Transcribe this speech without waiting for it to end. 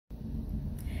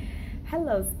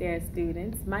Hello, STAIR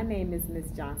students. My name is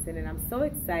Ms. Johnson, and I'm so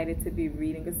excited to be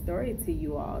reading a story to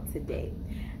you all today.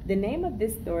 The name of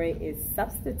this story is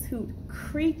Substitute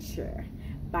Creature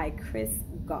by Chris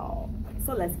Gall.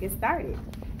 So let's get started.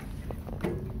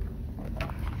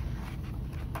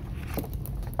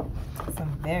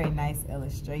 Some very nice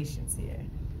illustrations here.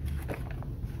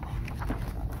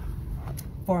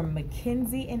 For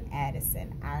Mackenzie and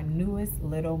Addison, our newest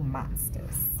little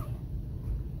monsters.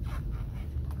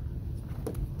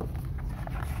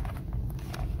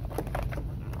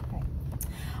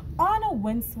 On a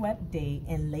windswept day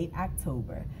in late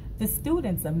October, the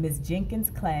students of Miss Jenkins'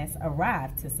 class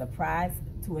arrived to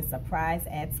a surprise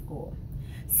at school.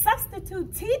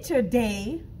 "Substitute Teacher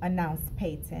Day," announced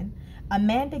Peyton.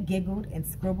 Amanda giggled and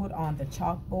scribbled on the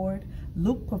chalkboard.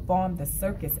 Luke performed the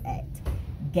circus act.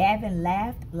 Gavin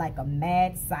laughed like a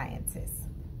mad scientist.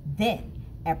 Then,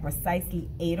 at precisely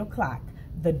 8 o'clock,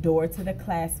 the door to the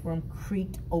classroom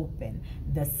creaked open.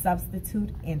 The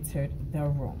substitute entered the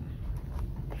room.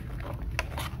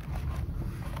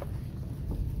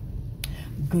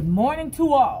 "Good morning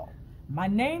to all. My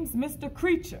name's Mr.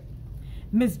 Creature.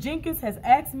 Miss Jenkins has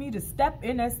asked me to step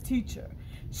in as teacher.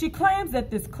 She claims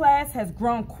that this class has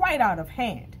grown quite out of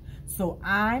hand, so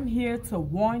I'm here to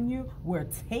warn you we're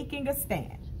taking a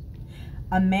stand."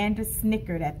 Amanda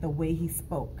snickered at the way he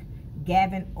spoke.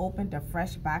 Gavin opened a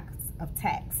fresh box of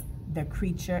tacks. The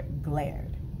creature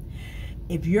glared.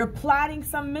 "If you're plotting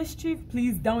some mischief,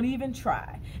 please don't even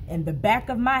try. In the back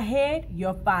of my head,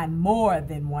 you'll find more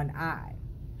than one eye."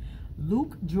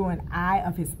 Luke drew an eye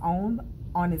of his own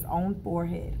on his own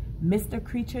forehead. Mr.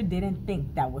 Creature didn't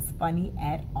think that was funny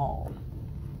at all.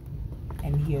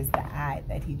 And here's the eye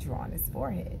that he drew on his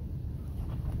forehead.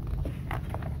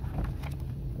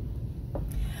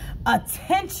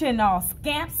 "Attention all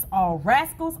scamps, all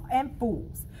rascals and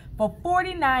fools. For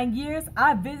 49 years,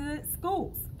 I visited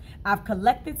schools. I've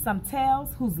collected some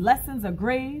tales whose lessons are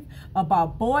grave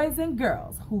about boys and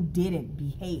girls who didn't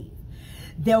behave.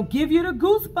 They'll give you the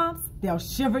goosebumps, they'll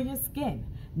shiver your skin.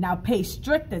 Now pay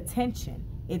strict attention,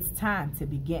 it's time to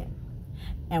begin."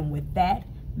 And with that,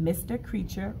 Mr.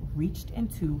 Creature reached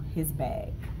into his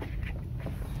bag.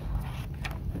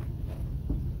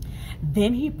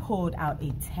 Then he pulled out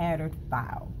a tattered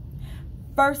file.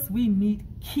 First we meet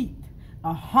Keith,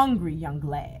 a hungry young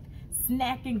lad.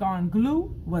 Snacking on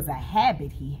glue was a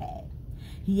habit he had.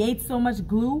 He ate so much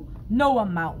glue, no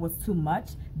amount was too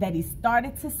much, that he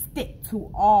started to stick to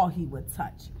all he would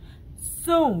touch.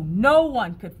 Soon, no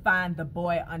one could find the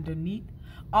boy underneath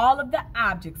all of the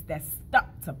objects that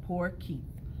stuck to poor Keith.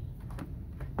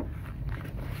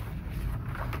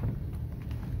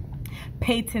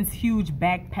 Peyton's huge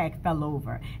backpack fell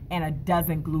over, and a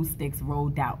dozen glue sticks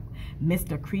rolled out.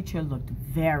 Mr. Creature looked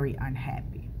very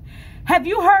unhappy. "Have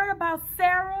you heard about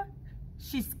Sarah?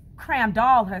 She's crammed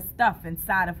all her stuff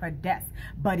inside of her desk,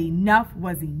 but enough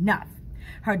was enough.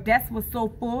 Her desk was so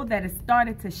full that it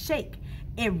started to shake.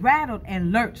 It rattled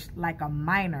and lurched like a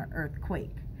minor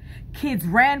earthquake. Kids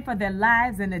ran for their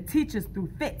lives and the teachers threw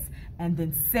fits, and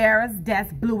then Sarah's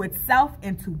desk blew itself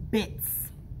into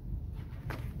bits."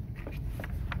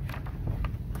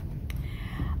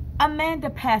 Amanda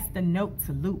passed the note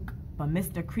to Luke, but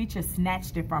Mr. Creature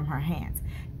snatched it from her hands.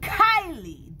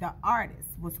 "Kylie, the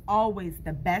artist, was always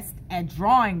the best at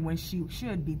drawing when she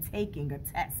should be taking a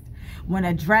test. When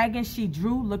a dragon she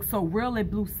drew looked so real it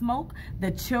blew smoke,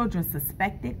 the children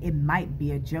suspected it might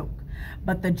be a joke.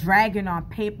 But the dragon on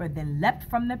paper then leapt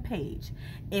from the page.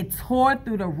 It tore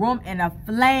through the room in a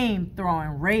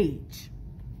flame-throwing rage."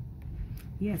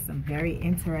 He has some very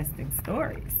interesting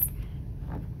stories.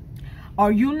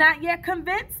 "Are you not yet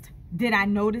convinced? Did I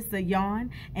notice a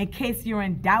yawn? In case you're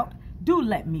in doubt, do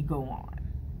let me go on.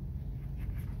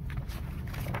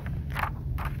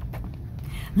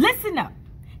 Listen up.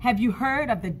 Have you heard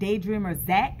of the daydreamer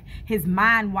Zach? His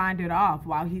mind wandered off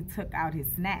while he took out his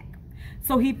snack.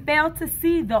 So he failed to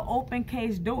see the open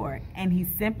cage door, and he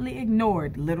simply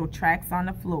ignored little tracks on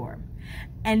the floor.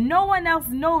 And no one else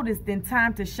noticed in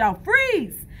time to shout,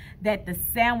 'Freeze!' that the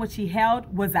sandwich he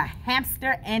held was a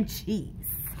hamster and cheese."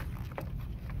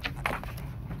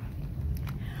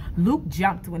 Luke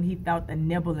jumped when he felt a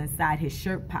nibble inside his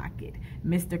shirt pocket.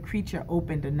 Mr. Creature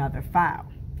opened another file.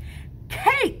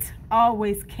 "Kate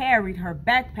always carried her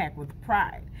backpack with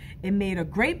pride. It made a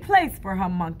great place for her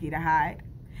monkey to hide.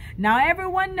 Now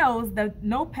everyone knows the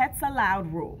no pets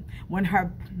allowed rule. When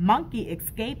her monkey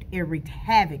escaped, it wreaked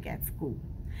havoc at school.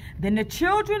 Then the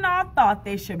children all thought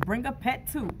they should bring a pet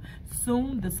too.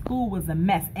 Soon the school was a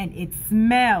mess and it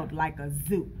smelled like a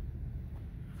zoo."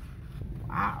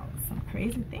 Wow, some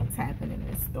crazy things happen in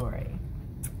this story.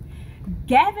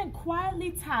 Gavin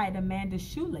quietly tied Amanda's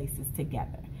shoelaces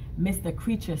together. Mr.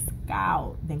 Creature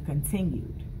scowled, then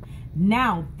continued.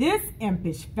 Now this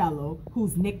impish fellow,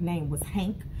 whose nickname was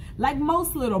Hank, like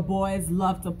most little boys,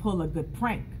 loved to pull a good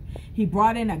prank. He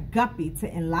brought in a guppy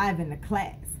to enliven the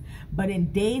class, but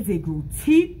in days it grew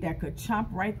teeth that could chomp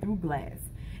right through glass.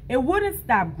 It wouldn't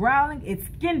stop growling, its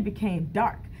skin became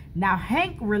dark. Now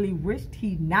Hank really wished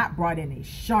he'd not brought in a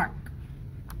shark.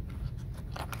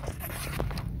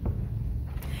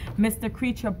 Mr.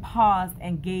 Creature paused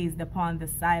and gazed upon the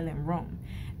silent room.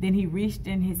 Then he reached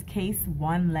in his case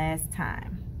one last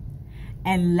time.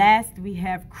 And last we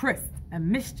have Chris, a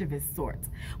mischievous sort.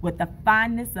 With the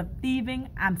fondness of thieving,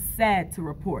 I'm sad to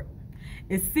report.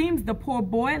 It seems the poor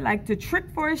boy liked to trick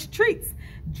for his treats.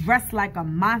 Dressed like a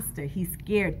monster, he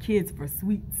scared kids for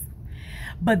sweets.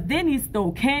 But then he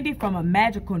stole candy from a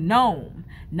magical gnome.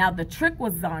 Now the trick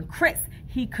was on Chris.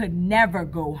 He could never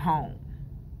go home.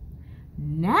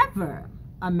 Never,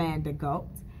 Amanda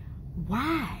gulped.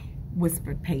 Why?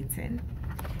 Whispered Peyton.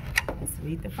 Let's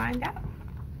read to find out.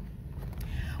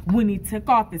 When he took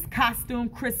off his costume,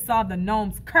 Chris saw the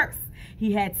gnome's curse.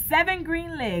 He had 7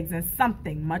 green legs and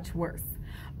something much worse.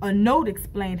 A note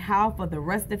explained how for the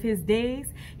rest of his days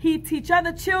he'd teach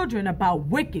other children about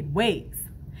wicked ways.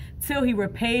 Till he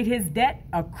repaid his debt,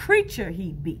 a creature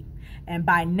he'd be. And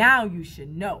by now you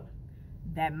should know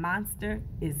that monster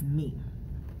is me.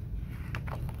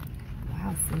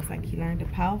 Wow, seems like he learned a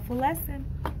powerful lesson.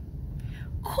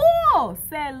 Cool,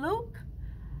 said Luke.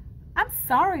 I'm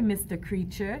sorry, Mr.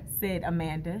 Creature, said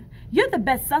Amanda. You're the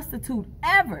best substitute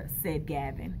ever, said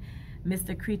Gavin.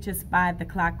 Mr. Creature spied the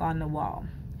clock on the wall.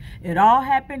 It all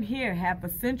happened here half a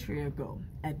century ago.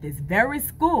 At this very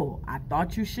school, I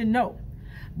thought you should know.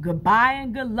 Goodbye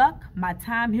and good luck, my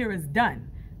time here is done.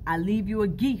 I leave you a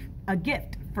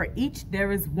gift, for each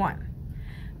there is one.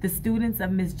 The students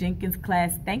of Miss Jenkins'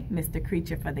 class thanked Mr.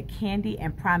 Creature for the candy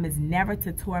and promised never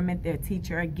to torment their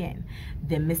teacher again.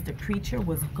 Then Mr. Creature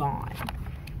was gone.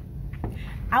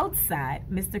 Outside,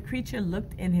 Mr. Creature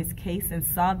looked in his case and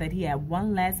saw that he had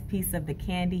one last piece of the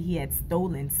candy he had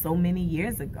stolen so many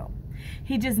years ago.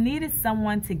 He just needed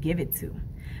someone to give it to.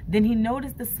 Then he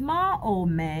noticed a small old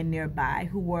man nearby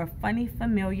who wore a funny,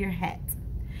 familiar hat.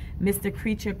 Mr.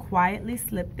 Creature quietly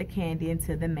slipped the candy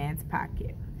into the man's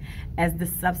pocket. As the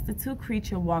substitute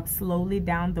creature walked slowly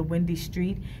down the windy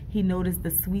street, he noticed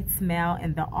the sweet smell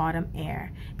in the autumn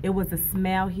air. It was a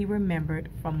smell he remembered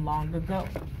from long ago.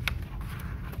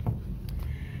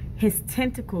 His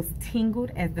tentacles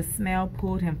tingled as the smell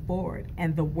pulled him forward,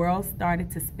 and the world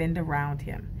started to spin around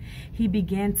him. He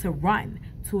began to run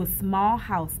to a small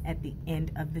house at the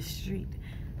end of the street.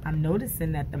 I'm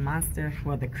noticing that the monster,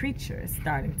 or the creature, is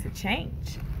starting to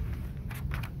change.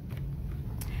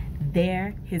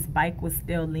 There, his bike was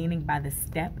still leaning by the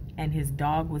step, and his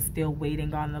dog was still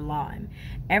waiting on the lawn.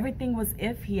 Everything was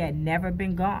as if he had never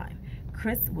been gone.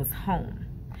 Chris was home,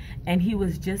 and he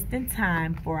was just in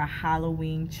time for a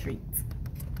Halloween treat.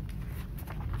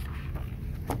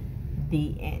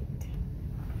 The end.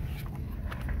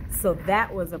 So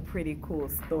that was a pretty cool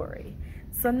story.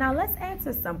 So now let's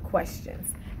answer some questions.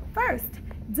 First,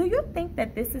 do you think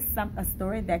that this is a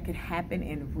story that could happen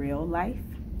in real life?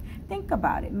 Think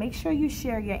about it. Make sure you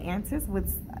share your answers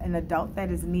with an adult that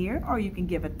is near, or you can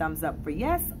give a thumbs up for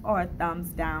yes or a thumbs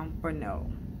down for no.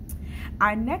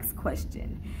 Our next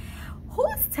question, who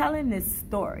is telling this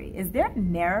story? Is there a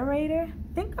narrator?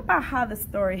 Think about how the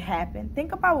story happened.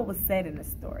 Think about what was said in the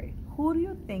story. Who do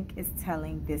you think is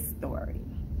telling this story?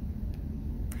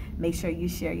 Make sure you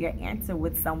share your answer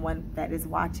with someone that is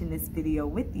watching this video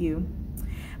with you.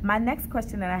 My next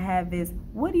question that I have is,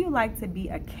 would you like to be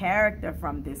a character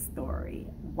from this story?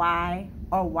 Why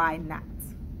or why not?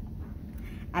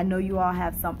 I know you all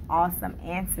have some awesome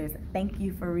answers. Thank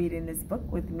you for reading this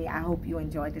book with me. I hope you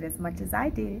enjoyed it as much as I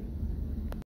did.